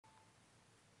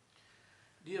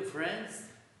Dear friends,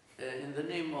 in the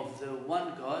name of the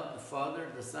one God, the Father,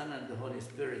 the Son, and the Holy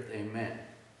Spirit, Amen.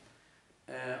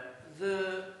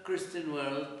 The Christian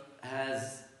world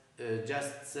has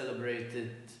just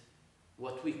celebrated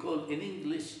what we call in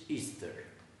English Easter.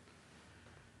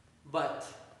 But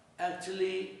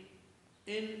actually,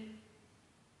 in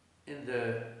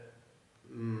the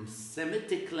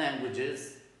Semitic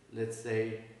languages, let's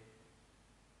say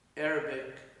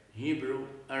Arabic, Hebrew,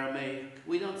 Aramaic,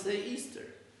 we don't say Easter.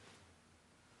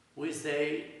 We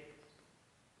say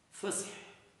Fasih.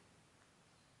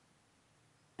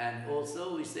 And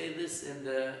also we say this in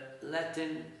the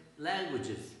Latin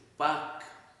languages,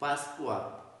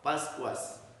 Pascua,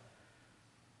 Pascuas.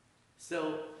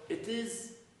 So it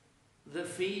is the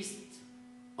feast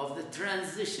of the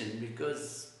transition,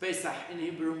 because Pesach in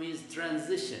Hebrew means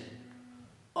transition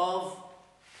of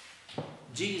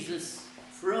Jesus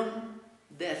from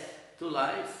death to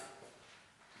life.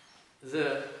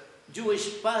 The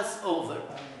Jewish Passover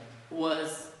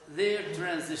was their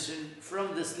transition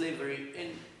from the slavery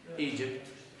in Egypt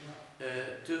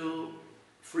to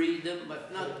freedom,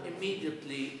 but not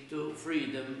immediately to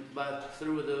freedom, but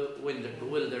through the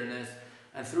wilderness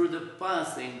and through the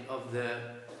passing of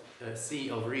the Sea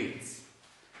of Reeds.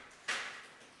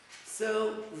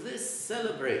 So this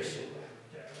celebration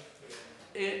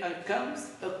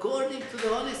comes according to the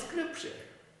Holy Scripture,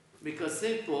 because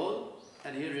St. Paul,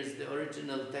 and here is the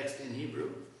original text in Hebrew,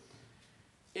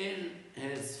 in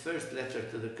his first letter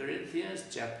to the Corinthians,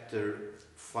 chapter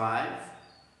 5,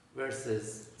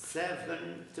 verses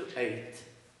 7 to 8,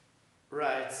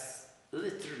 writes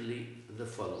literally the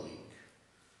following.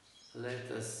 Let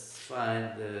us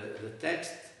find the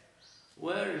text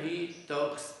where he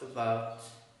talks about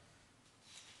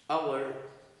our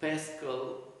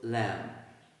Paschal Lamb.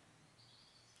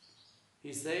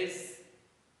 He says,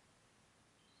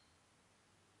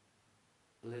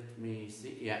 let me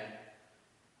see, yeah.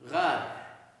 Γάρ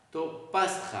το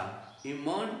Πάσχα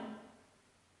ημών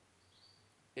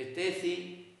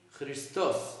ετέθη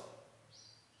Χριστός,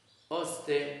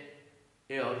 ώστε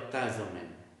εορτάζομεν.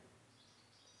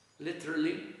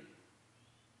 Literally,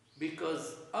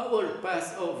 because our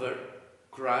Passover,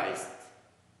 Christ,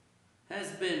 has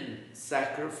been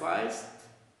sacrificed.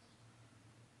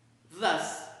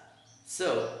 Thus,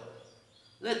 so,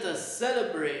 let us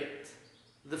celebrate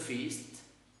the feast,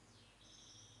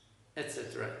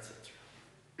 etc.,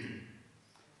 etc.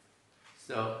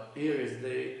 So here is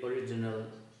the original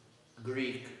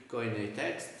Greek Koine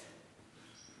text.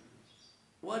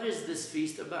 What is this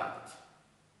feast about?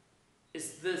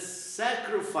 It's the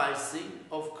sacrificing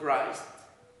of Christ,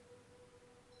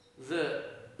 the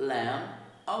lamb,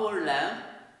 our lamb,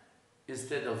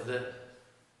 instead of the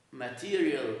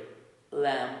material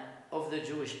lamb of the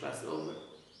Jewish Passover.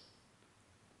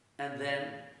 And then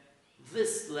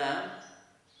this lamb,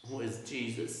 who is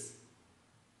Jesus,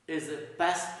 is a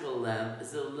paschal lamb,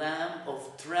 is a lamb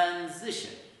of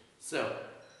transition. So,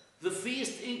 the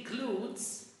feast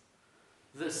includes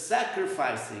the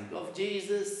sacrificing of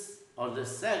Jesus, or the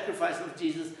sacrifice of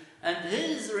Jesus, and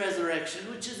his resurrection,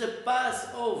 which is a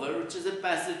Passover, which is a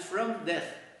passage from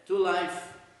death to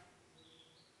life.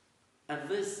 And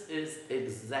this is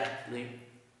exactly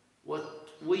what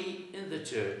we in the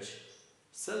church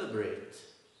celebrate,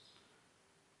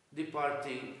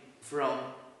 departing from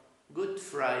Good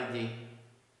Friday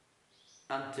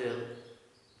until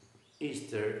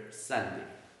Easter Sunday.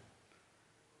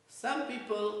 Some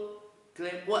people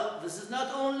claim, well, this is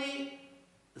not only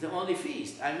the only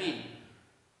feast. I mean,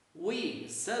 we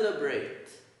celebrate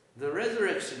the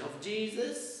resurrection of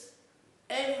Jesus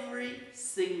every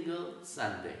single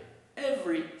Sunday.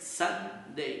 Every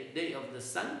Sunday, day of the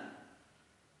sun,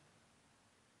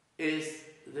 is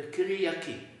the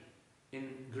Kyriaki, in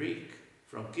Greek,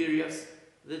 from Kyrios,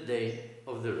 the day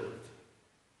of the Lord.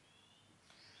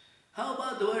 How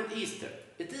about the word Easter?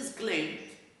 It is claimed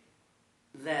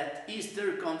that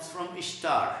Easter comes from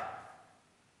Ishtar,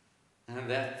 and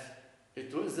that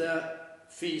it was a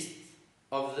feast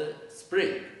of the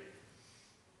spring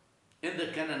in the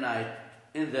Canaanite,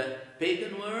 in the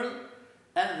pagan world,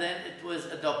 and then it was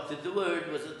adopted, the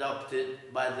word was adopted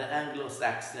by the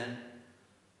Anglo-Saxon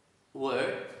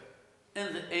word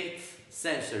in the 8th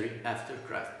century after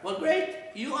Christ. Well, great,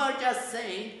 you are just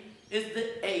saying it's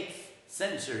the 8th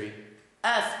century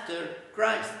after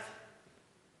Christ.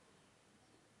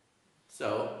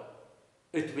 So,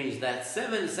 it means that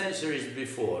 7 centuries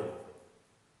before,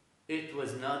 it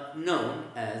was not known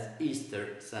as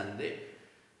Easter Sunday.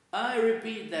 I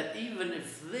repeat that even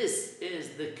if this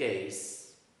is the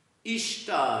case,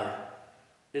 Ishtar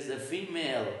is a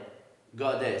female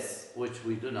goddess, which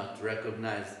we do not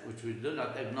recognize, which we do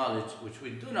not acknowledge, which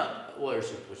we do not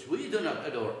worship, which we do not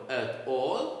adore at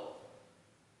all.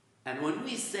 And when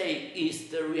we say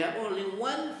Easter, we have only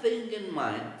one thing in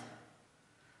mind: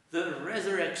 the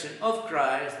resurrection of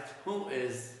Christ, who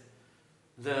is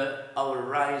our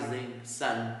rising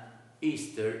sun.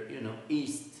 Easter,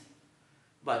 east.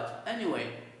 But anyway,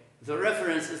 the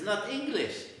reference is not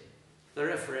English. The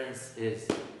reference is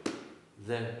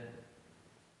the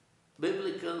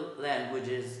biblical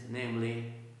languages,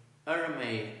 namely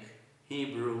Aramaic,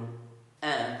 Hebrew,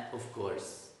 and of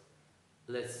course,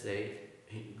 let's say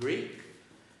Greek.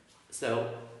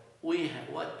 So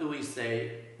what do we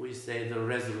say? We say the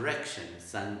Resurrection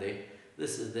Sunday.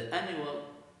 This is the annual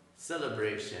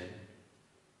celebration,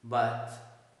 but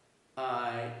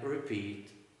I repeat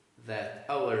that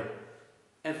our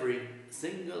every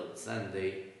single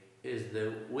Sunday is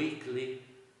the weekly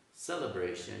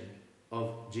celebration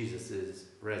of Jesus'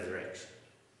 resurrection.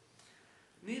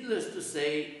 Needless to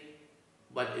say,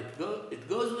 but it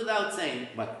goes without saying,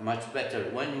 but much better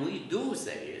when we do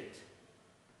say it,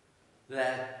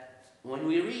 that when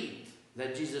we read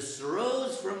that Jesus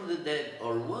rose from the dead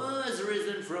or was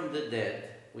risen from the dead,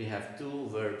 we have two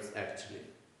verbs actually.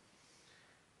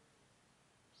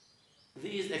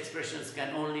 These expressions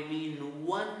can only mean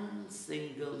one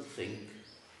single thing: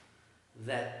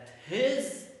 that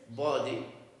his body,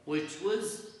 which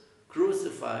was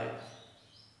crucified,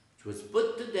 which was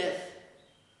put to death,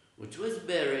 which was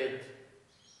buried,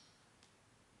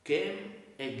 came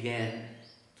again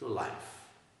to life.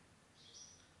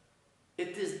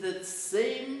 It is the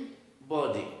same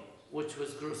body which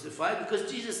was crucified, because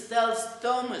Jesus tells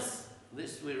Thomas,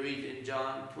 this we read in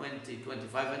John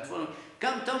 20:25 and following,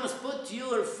 "Come, Thomas, put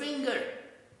your finger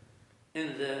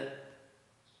in the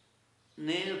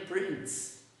nail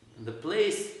prints, in the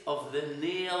place of the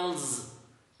nails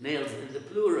in the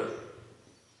plural,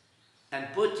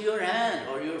 and put your hand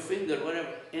or your finger,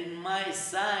 whatever, in my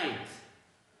side,"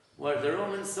 where the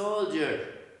Roman soldier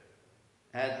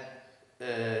had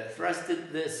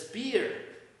thrusted the spear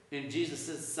in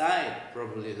Jesus' side,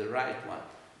 probably the right one.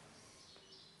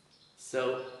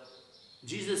 So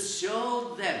Jesus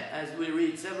showed them, as we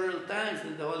read several times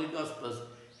in the Holy Gospels,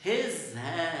 his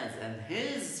hands and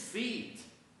his feet.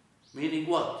 Meaning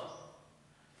what?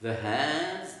 The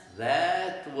hands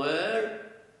that were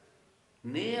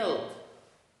nailed.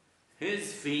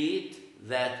 His feet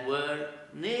that were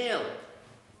nailed.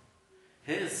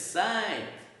 His side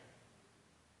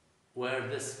where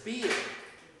the spear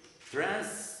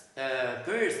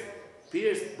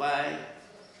pierced by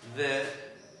the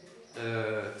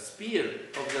spear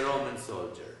of the Roman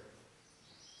soldier.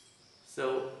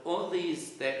 So all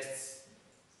these texts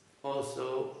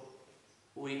also,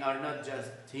 we are not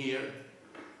just here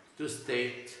to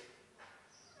state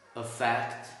a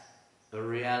fact, a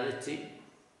reality,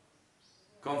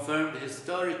 confirmed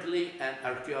historically and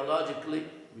archaeologically,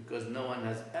 because no one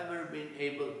has ever been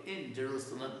able in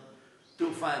Jerusalem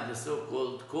to find the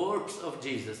so-called corpse of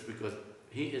Jesus, because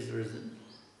he is risen,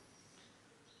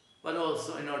 but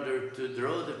also in order to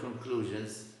draw the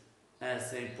conclusions,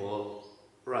 as St. Paul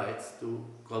writes to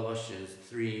Colossians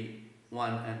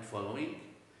 3:1 and following,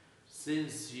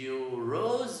 "Since you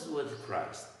rose with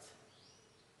Christ,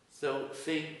 so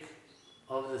think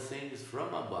of the things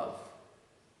from above,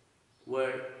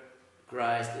 where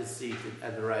Christ is seated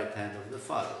at the right hand of the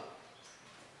Father."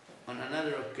 On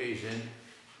another occasion,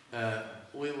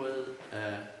 we will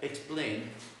explain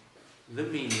the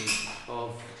meaning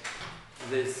of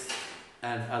this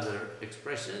and other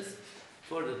expressions.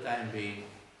 For the time being,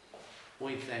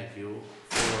 we thank you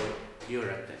for your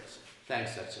attention.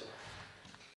 Thanks, Satchel.